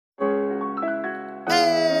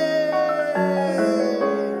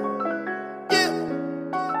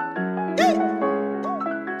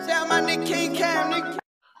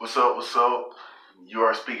What's up, what's up? You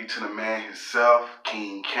are speaking to the man himself,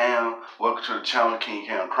 King Cam. Welcome to the channel, King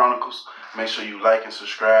Cam Chronicles. Make sure you like and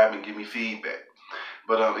subscribe and give me feedback.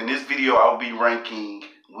 But in this video, I'll be ranking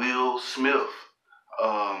Will Smith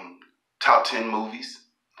top 10 movies.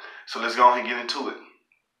 So let's go ahead and get into it.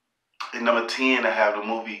 At number 10, I have the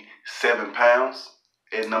movie 7 Pounds.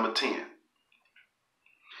 At number 10.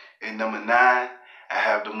 At number 9, I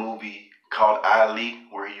have the movie called Ali,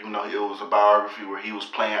 where it was a biography where he was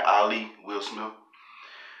playing Ali, Will Smith.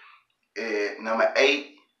 At number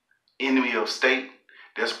 8, Enemy of State.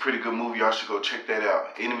 That's a pretty good movie. Y'all should go check that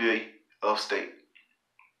out. Enemy of State.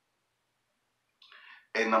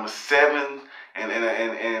 At number 7,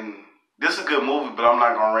 and this is a good movie, but I'm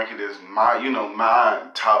not gonna rank it as my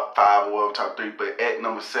top 5 or top 3. But at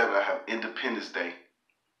number 7, I have Independence Day.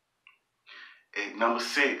 At number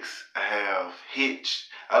 6, I have Hitch.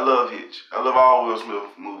 I love Hitch. I love all Will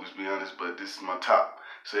Smith movies, to be honest, but this is my top.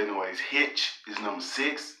 So anyways, Hitch is number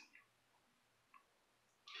 6.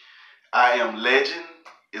 I Am Legend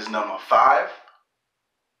is number 5.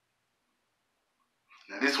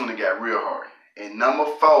 Now this one, it got real hard. And number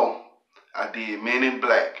 4, I did Men in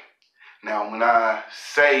Black. Now when I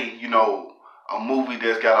say, a movie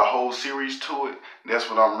that's got a whole series to it, that's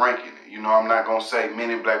what I'm ranking it. I'm not going to say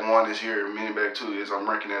Men in Black 1 is here and Men in Black 2 is. I'm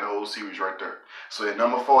ranking that whole series right there. So at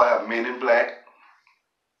number 4, I have Men in Black.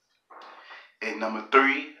 At number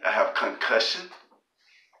 3, I have Concussion.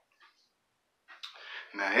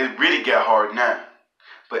 Now it really got hard now.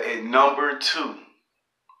 But at number 2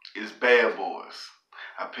 is Bad Boys.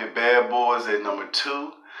 I picked Bad Boys at number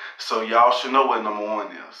 2. So y'all should know what number 1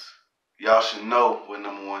 is. Y'all should know what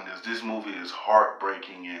number 1 is. This movie is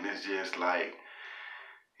heartbreaking, and it's just like,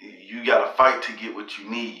 you gotta fight to get what you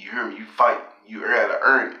need. You hear me? You fight. You gotta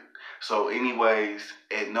earn it. So anyways,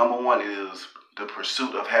 at number 1 is The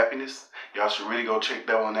Pursuit of Happiness. Y'all should really go check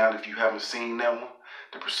that one out if you haven't seen that one.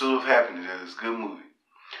 The Pursuit of Happiness. That is a good movie.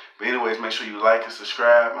 But anyways, make sure you like and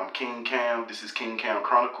subscribe. I'm King Cam. This is King Cam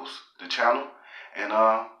Chronicles, the channel. And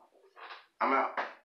I'm out.